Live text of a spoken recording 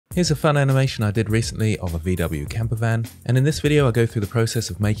Here's a fun animation I did recently of a VW camper van, and in this video I go through the process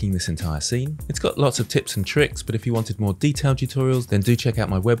of making this entire scene. It's got lots of tips and tricks, but if you wanted more detailed tutorials, then do check out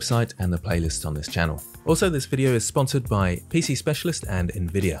my website and the playlist on this channel. Also, this video is sponsored by PC Specialist and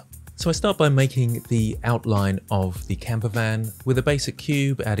Nvidia. So I start by making the outline of the camper van with a basic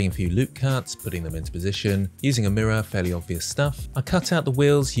cube, adding a few loop cuts, putting them into position, using a mirror, fairly obvious stuff. I cut out the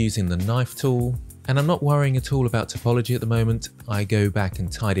wheels using the knife tool, and I'm not worrying at all about topology at the moment. I go back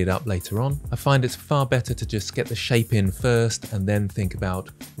and tidy it up later on. I find it's far better to just get the shape in first and then think about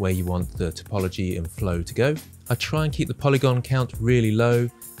where you want the topology and flow to go. I try and keep the polygon count really low.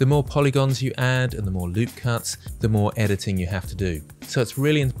 The more polygons you add and the more loop cuts, the more editing you have to do. So it's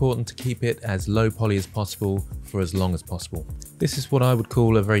really important to keep it as low poly as possible for as long as possible. This is what I would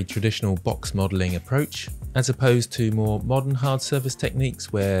call a very traditional box modeling approach, as opposed to more modern hard surface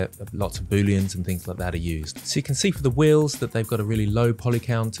techniques where lots of booleans and things like that are used. So you can see for the wheels that they've got a really low poly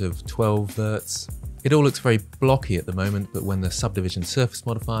count of 12 verts. It all looks very blocky at the moment, but when the subdivision surface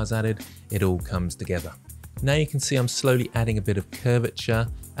modifier is added, it all comes together. Now you can see I'm slowly adding a bit of curvature,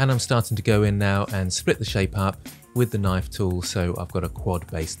 and I'm starting to go in now and split the shape up with the knife tool, so I've got a quad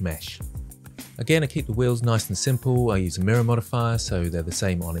based mesh. Again, I keep the wheels nice and simple. I use a mirror modifier so they're the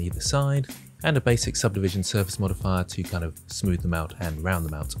same on either side, and a basic subdivision surface modifier to kind of smooth them out and round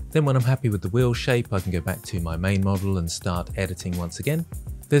them out. Then when I'm happy with the wheel shape, I can go back to my main model and start editing once again.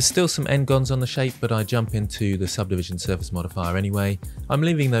 There's still some n-gons on the shape, but I jump into the subdivision surface modifier anyway. I'm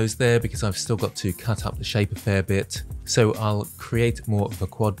leaving those there because I've still got to cut up the shape a fair bit, so I'll create more of a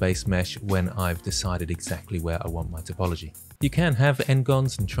quad-based mesh when I've decided exactly where I want my topology. You can have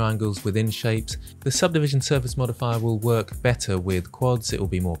n-gons and triangles within shapes. The subdivision surface modifier will work better with quads, it will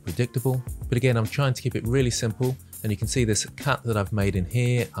be more predictable. But again, I'm trying to keep it really simple, and you can see this cut that I've made in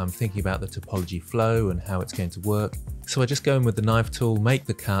here. I'm thinking about the topology flow and how it's going to work. So I just go in with the knife tool, make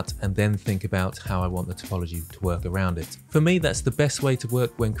the cut, and then think about how I want the topology to work around it. For me, that's the best way to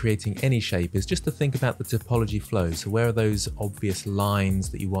work when creating any shape, is just to think about the topology flow. So where are those obvious lines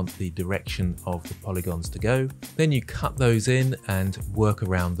that you want the direction of the polygons to go? Then you cut those in and work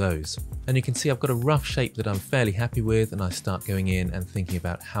around those. And you can see I've got a rough shape that I'm fairly happy with, and I start going in and thinking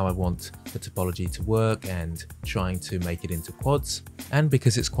about how I want the topology to work and trying to make it into quads. And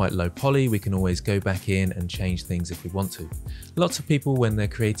because it's quite low poly, we can always go back in and change things if we want to. Lots of people, when they're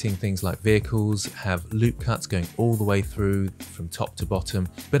creating things like vehicles, have loop cuts going all the way through from top to bottom,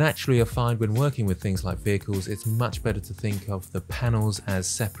 but actually I find when working with things like vehicles, it's much better to think of the panels as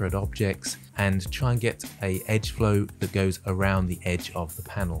separate objects and try and get a edge flow that goes around the edge of the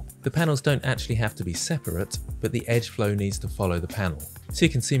panel. The panels don't actually have to be separate, but the edge flow needs to follow the panel. So you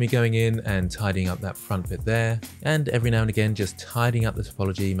can see me going in and tidying up that front bit there, and every now and again just tidying up the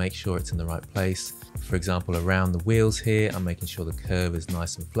topology, make sure it's in the right place. For example, around the wheels here, I'm making sure the curve is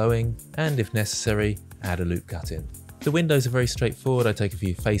nice and flowing, and if necessary, add a loop cut in. The windows are very straightforward. I take a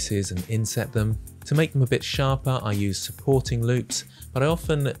few faces and inset them. To make them a bit sharper, I use supporting loops, but I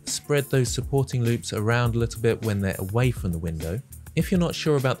often spread those supporting loops around a little bit when they're away from the window. If you're not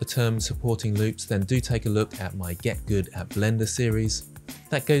sure about the term supporting loops, then do take a look at my Get Good at Blender series.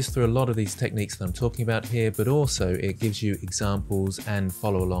 That goes through a lot of these techniques that I'm talking about here, but also it gives you examples and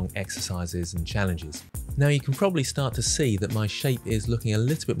follow along exercises and challenges. Now you can probably start to see that my shape is looking a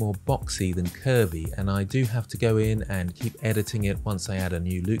little bit more boxy than curvy, and I do have to go in and keep editing it once I add a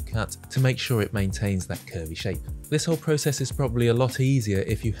new loop cut to make sure it maintains that curvy shape. This whole process is probably a lot easier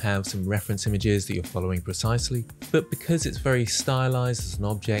if you have some reference images that you're following precisely, but because it's very stylized as an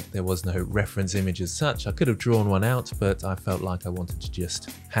object, there was no reference image as such. I could have drawn one out, but I felt like I wanted to just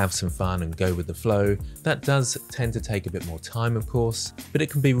have some fun and go with the flow. That does tend to take a bit more time, of course, but it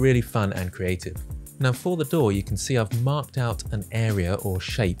can be really fun and creative. Now for the door, you can see I've marked out an area or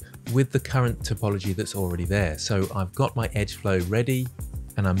shape with the current topology that's already there. So I've got my edge flow ready,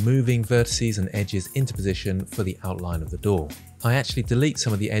 and I'm moving vertices and edges into position for the outline of the door. I actually delete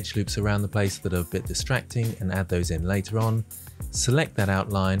some of the edge loops around the place that are a bit distracting and add those in later on. Select that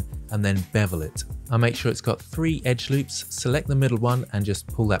outline and then bevel it. I make sure it's got 3 edge loops, select the middle one and just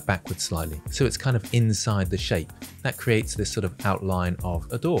pull that backwards slightly, so it's kind of inside the shape. That creates this sort of outline of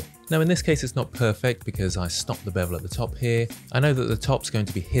a door. Now in this case it's not perfect because I stopped the bevel at the top here. I know that the top's going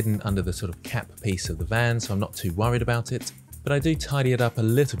to be hidden under the sort of cap piece of the van, so I'm not too worried about it. But I do tidy it up a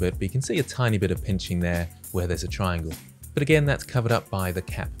little bit, but you can see a tiny bit of pinching there where there's a triangle. But again, that's covered up by the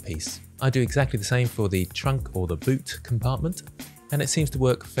cap piece. I do exactly the same for the trunk or the boot compartment, and it seems to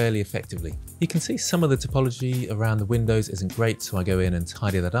work fairly effectively. You can see some of the topology around the windows isn't great, so I go in and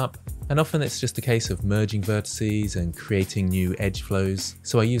tidy that up. And often it's just a case of merging vertices and creating new edge flows.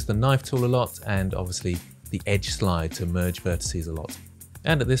 So I use the knife tool a lot, and obviously the edge slide to merge vertices a lot.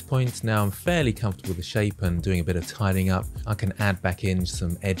 And at this point, now I'm fairly comfortable with the shape and doing a bit of tidying up, I can add back in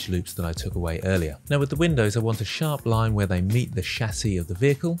some edge loops that I took away earlier. Now with the windows, I want a sharp line where they meet the chassis of the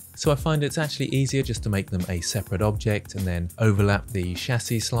vehicle, so I find it's actually easier just to make them a separate object and then overlap the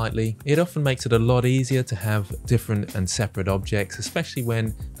chassis slightly. It often makes it a lot easier to have different and separate objects, especially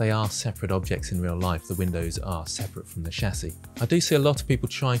when they are separate objects in real life. The windows are separate from the chassis. I do see a lot of people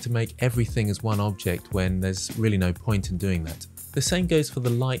trying to make everything as one object when there's really no point in doing that. The same goes for the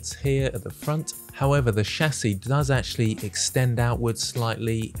lights here at the front. However, the chassis does actually extend outwards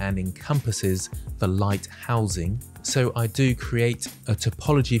slightly and encompasses the light housing. So I do create a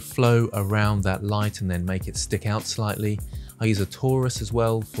topology flow around that light and then make it stick out slightly. I use a torus as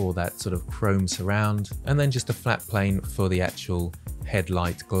well for that sort of chrome surround, and then just a flat plane for the actual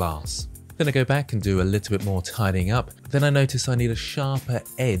headlight glass. Then I go back and do a little bit more tidying up. Then I notice I need a sharper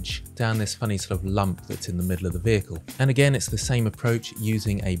edge down this funny sort of lump that's in the middle of the vehicle. And again, it's the same approach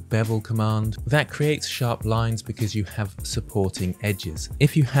using a bevel command. That creates sharp lines because you have supporting edges.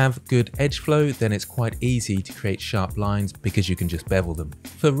 If you have good edge flow, then it's quite easy to create sharp lines because you can just bevel them.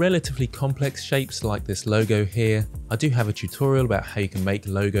 For relatively complex shapes like this logo here, I do have a tutorial about how you can make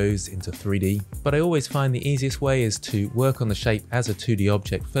logos into 3D, but I always find the easiest way is to work on the shape as a 2D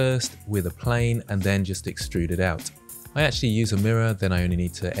object first with a plane and then just extrude it out. I actually use a mirror, then I only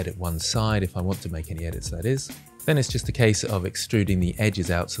need to edit one side if I want to make any edits, that is. Then it's just a case of extruding the edges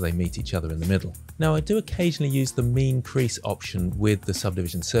out so they meet each other in the middle. Now I do occasionally use the mean crease option with the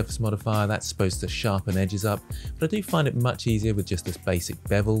subdivision surface modifier. That's supposed to sharpen edges up, but I do find it much easier with just this basic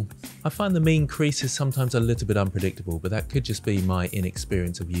bevel. I find the mean crease is sometimes a little bit unpredictable, but that could just be my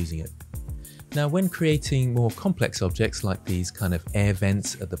inexperience of using it. Now when creating more complex objects like these kind of air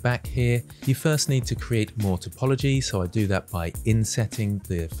vents at the back here, you first need to create more topology, so I do that by insetting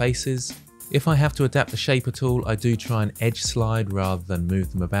the faces. If I have to adapt the shape at all, I do try and edge slide rather than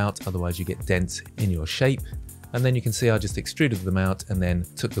move them about, otherwise you get dents in your shape. And then you can see I just extruded them out and then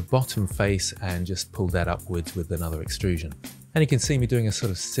took the bottom face and just pulled that upwards with another extrusion. And you can see me doing a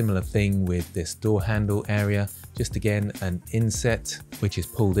sort of similar thing with this door handle area, just again an inset which is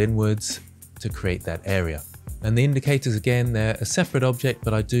pulled inwards to create that area. And the indicators, again, they're a separate object,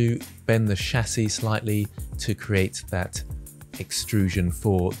 but I do bend the chassis slightly to create that extrusion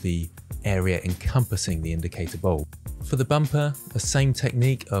for the area encompassing the indicator bulb. For the bumper, the same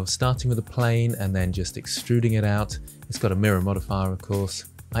technique of starting with a plane and then just extruding it out. It's got a mirror modifier, of course.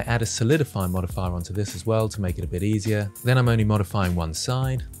 I add a solidify modifier onto this as well to make it a bit easier. Then I'm only modifying one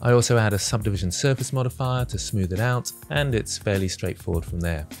side. I also add a subdivision surface modifier to smooth it out, and it's fairly straightforward from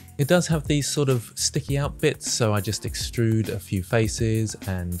there. It does have these sort of sticky out bits, so I just extrude a few faces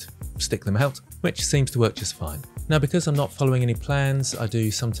and stick them out, which seems to work just fine. Now because I'm not following any plans, I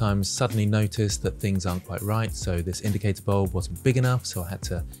do sometimes suddenly notice that things aren't quite right, so this indicator bulb wasn't big enough, so I had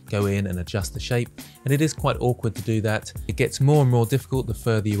to go in and adjust the shape, and it is quite awkward to do that. It gets more and more difficult the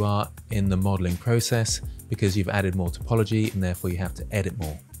further you are in the modeling process because you've added more topology and therefore you have to edit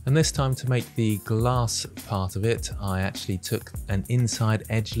more. And this time, to make the glass part of it, I actually took an inside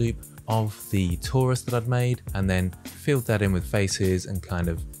edge loop of the torus that I'd made and then filled that in with faces and kind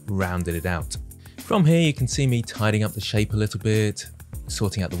of rounded it out. From here you can see me tidying up the shape a little bit,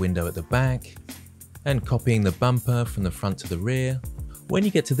 sorting out the window at the back, and copying the bumper from the front to the rear. When you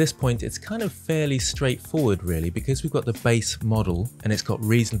get to this point, it's kind of fairly straightforward really, because we've got the base model and it's got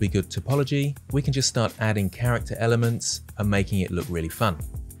reasonably good topology. We can just start adding character elements and making it look really fun.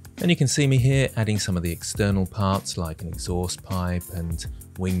 And you can see me here adding some of the external parts like an exhaust pipe and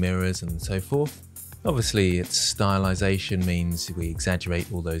wing mirrors and so forth. Obviously, its stylization means we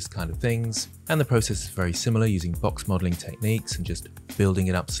exaggerate all those kind of things, and the process is very similar, using box modeling techniques and just building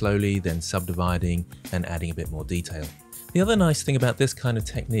it up slowly, then subdividing and adding a bit more detail. The other nice thing about this kind of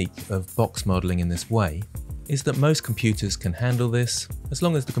technique of box modeling in this way is that most computers can handle this, as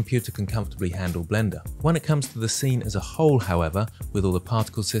long as the computer can comfortably handle Blender. When it comes to the scene as a whole, however, with all the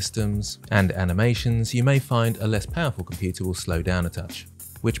particle systems and animations, you may find a less powerful computer will slow down a touch.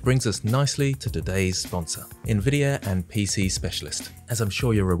 Which brings us nicely to today's sponsor, Nvidia and PC Specialist. As I'm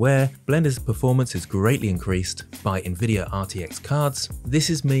sure you're aware, Blender's performance is greatly increased by Nvidia RTX cards.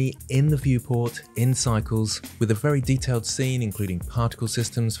 This is me in the viewport, in cycles, with a very detailed scene including particle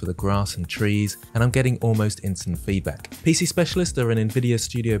systems for the grass and trees, and I'm getting almost instant feedback. PC Specialist are an Nvidia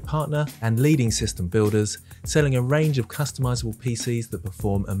studio partner and leading system builders, selling a range of customizable PCs that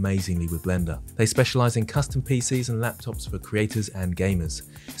perform amazingly with Blender. They specialize in custom PCs and laptops for creators and gamers.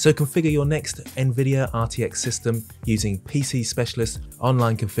 So configure your next Nvidia RTX system using PC Specialist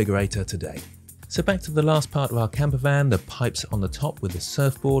online configurator today. So back to the last part of our camper van, the pipes on the top with the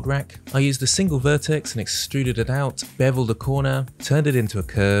surfboard rack. I used a single vertex and extruded it out, beveled a corner, turned it into a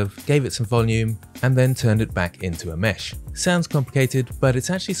curve, gave it some volume, and then turned it back into a mesh. Sounds complicated, but it's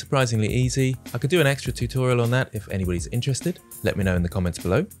actually surprisingly easy. I could do an extra tutorial on that if anybody's interested. Let me know in the comments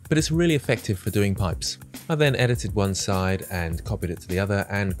below, but it's really effective for doing pipes. I then edited one side and copied it to the other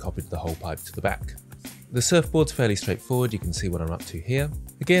and copied the whole pipe to the back. The surfboard's fairly straightforward, you can see what I'm up to here.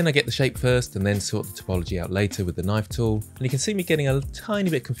 Again, I get the shape first and then sort the topology out later with the knife tool. And you can see me getting a tiny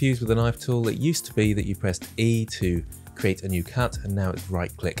bit confused with the knife tool. It used to be that you pressed E to create a new cut, and now it's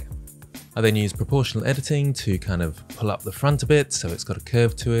right click. I then use proportional editing to kind of pull up the front a bit so it's got a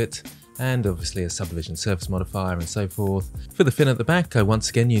curve to it, and obviously a subdivision surface modifier and so forth. For the fin at the back, I once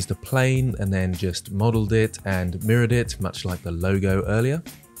again used a plane and then just modeled it and mirrored it, much like the logo earlier,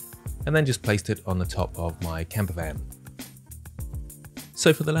 and then just placed it on the top of my camper van.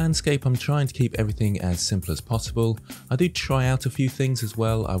 So for the landscape, I'm trying to keep everything as simple as possible. I do try out a few things as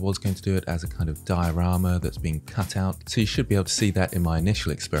well. I was going to do it as a kind of diorama that's being cut out, so you should be able to see that in my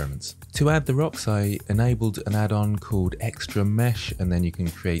initial experiments. To add the rocks, I enabled an add-on called Extra Mesh, and then you can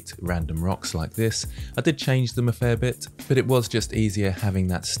create random rocks like this. I did change them a fair bit, but it was just easier having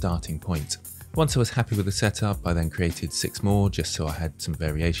that starting point. Once I was happy with the setup, I then created 6 more just so I had some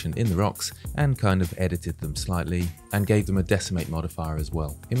variation in the rocks and kind of edited them slightly and gave them a decimate modifier as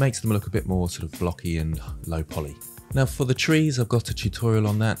well. It makes them look a bit more sort of blocky and low poly. Now for the trees, I've got a tutorial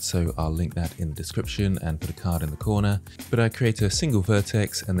on that, so I'll link that in the description and put a card in the corner. But I create a single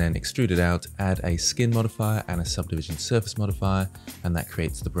vertex and then extrude it out, add a skin modifier and a subdivision surface modifier, and that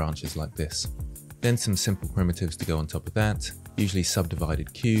creates the branches like this. Then some simple primitives to go on top of that, usually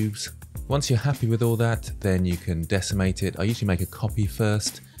subdivided cubes. Once you're happy with all that, then you can decimate it. I usually make a copy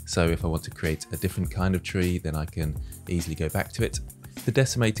first, so if I want to create a different kind of tree, then I can easily go back to it. The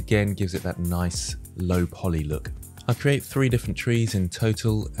decimate again gives it that nice low poly look. I create 3 different trees in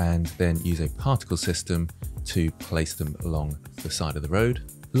total and then use a particle system to place them along the side of the road.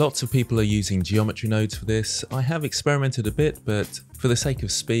 Lots of people are using geometry nodes for this. I have experimented a bit, but for the sake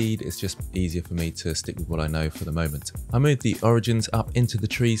of speed, it's just easier for me to stick with what I know for the moment. I moved the origins up into the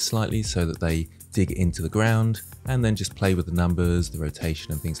trees slightly so that they dig into the ground, and then just play with the numbers, the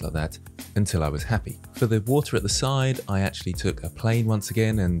rotation and things like that until I was happy. For the water at the side, I actually took a plane once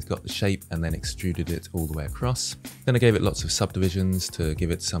again and got the shape and then extruded it all the way across. Then I gave it lots of subdivisions to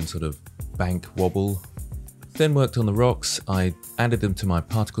give it some sort of bank wobble. Then worked on the rocks. I added them to my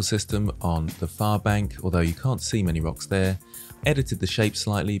particle system on the far bank, although you can't see many rocks there. Edited the shape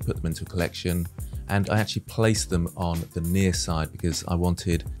slightly, put them into a collection, and I actually placed them on the near side because I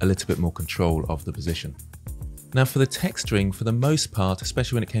wanted a little bit more control of the position. Now for the texturing, for the most part,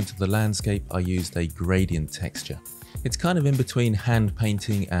 especially when it came to the landscape, I used a gradient texture. It's kind of in between hand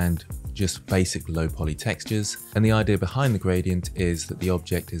painting and just basic low poly textures, and the idea behind the gradient is that the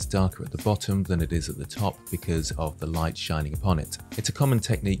object is darker at the bottom than it is at the top because of the light shining upon it. It's a common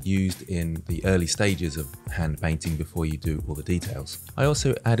technique used in the early stages of hand painting before you do all the details. I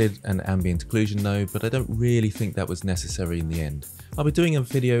also added an ambient occlusion node, but I don't really think that was necessary in the end. I'll be doing a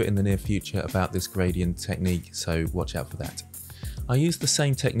video in the near future about this gradient technique, so watch out for that. I use the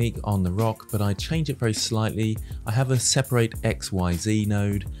same technique on the rock, but I change it very slightly. I have a separate XYZ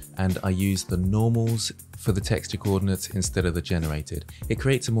node and I use the normals for the texture coordinates instead of the generated. It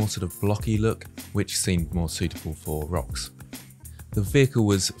creates a more sort of blocky look, which seemed more suitable for rocks. The vehicle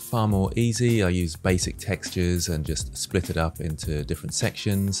was far more easy. I used basic textures and just split it up into different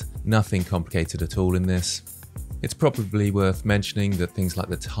sections. Nothing complicated at all in this. It's probably worth mentioning that things like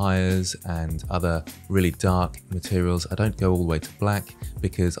the tires and other really dark materials, I don't go all the way to black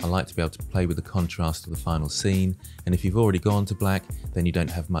because I like to be able to play with the contrast of the final scene, and if you've already gone to black, then you don't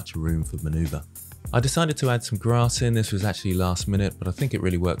have much room for maneuver. I decided to add some grass in. This was actually last minute, but I think it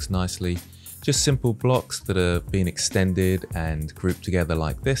really works nicely. Just simple blocks that are being extended and grouped together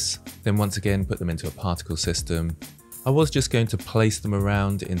like this. Then once again, put them into a particle system. I was just going to place them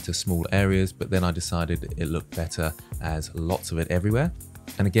around into small areas, but then I decided it looked better as lots of it everywhere.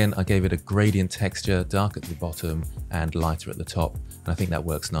 And again, I gave it a gradient texture, dark at the bottom and lighter at the top. And I think that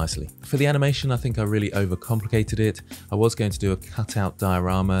works nicely. For the animation, I think I really overcomplicated it. I was going to do a cutout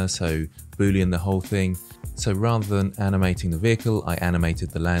diorama, so Boolean the whole thing. So rather than animating the vehicle, I animated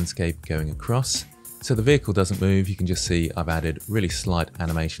the landscape going across. So the vehicle doesn't move, you can just see I've added really slight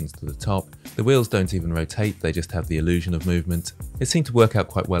animations to the top. The wheels don't even rotate, they just have the illusion of movement. It seemed to work out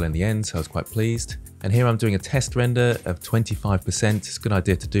quite well in the end, so I was quite pleased. And here I'm doing a test render of 25%. It's a good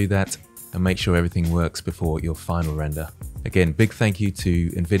idea to do that and make sure everything works before your final render. Again, big thank you to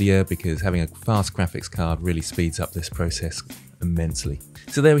Nvidia, because having a fast graphics card really speeds up this process immensely.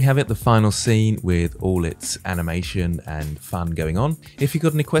 So there we have it, the final scene with all its animation and fun going on. If you've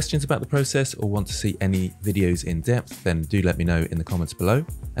got any questions about the process or want to see any videos in depth, then do let me know in the comments below.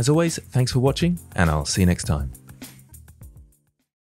 As always, thanks for watching, and I'll see you next time.